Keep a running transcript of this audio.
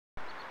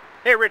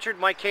Hey Richard,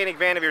 Mike Koenig,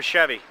 Vanderveer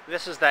Chevy.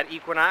 This is that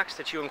Equinox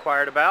that you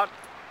inquired about.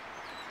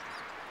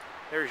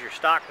 There's your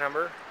stock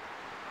number.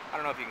 I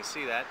don't know if you can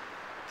see that.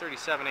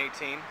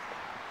 3718.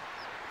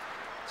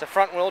 It's a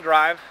front wheel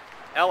drive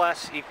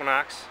LS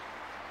Equinox.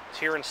 It's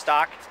here in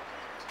stock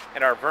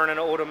at our Vernon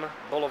Odom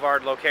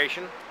Boulevard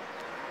location.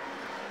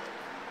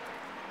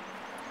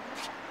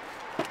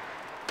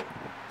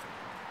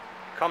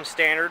 Comes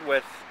standard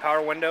with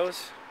power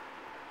windows,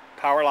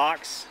 power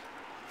locks,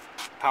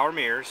 power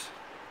mirrors,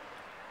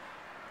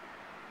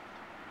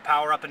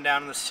 power up and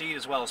down in the seat,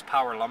 as well as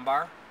power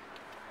lumbar.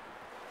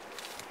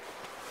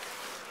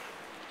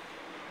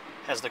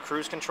 Has the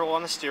cruise control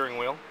on the steering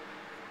wheel.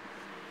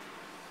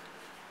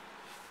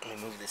 Let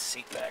me move this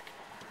seat back.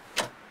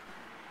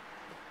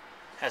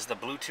 Has the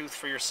Bluetooth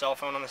for your cell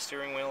phone on the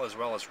steering wheel, as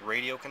well as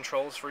radio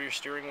controls for your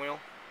steering wheel.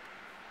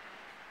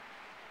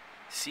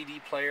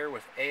 CD player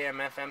with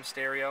AM/FM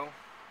stereo,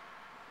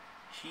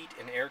 heat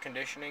and air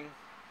conditioning,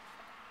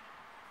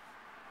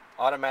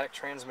 automatic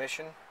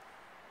transmission,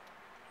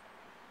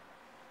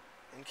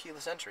 and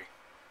keyless entry.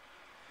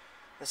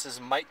 This is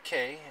Mike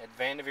K at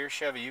Vanderveer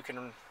Chevy. You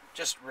can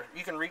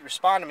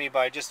respond to me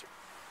by just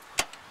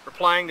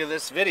replying to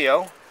this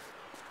video,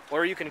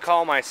 or you can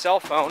call my cell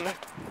phone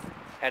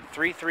at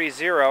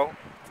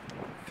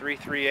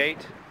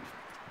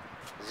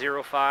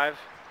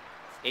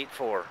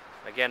 330-338-0584.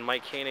 Again,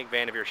 Mike Koenig,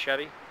 Vanderveer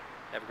Chevy.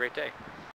 Have a great day.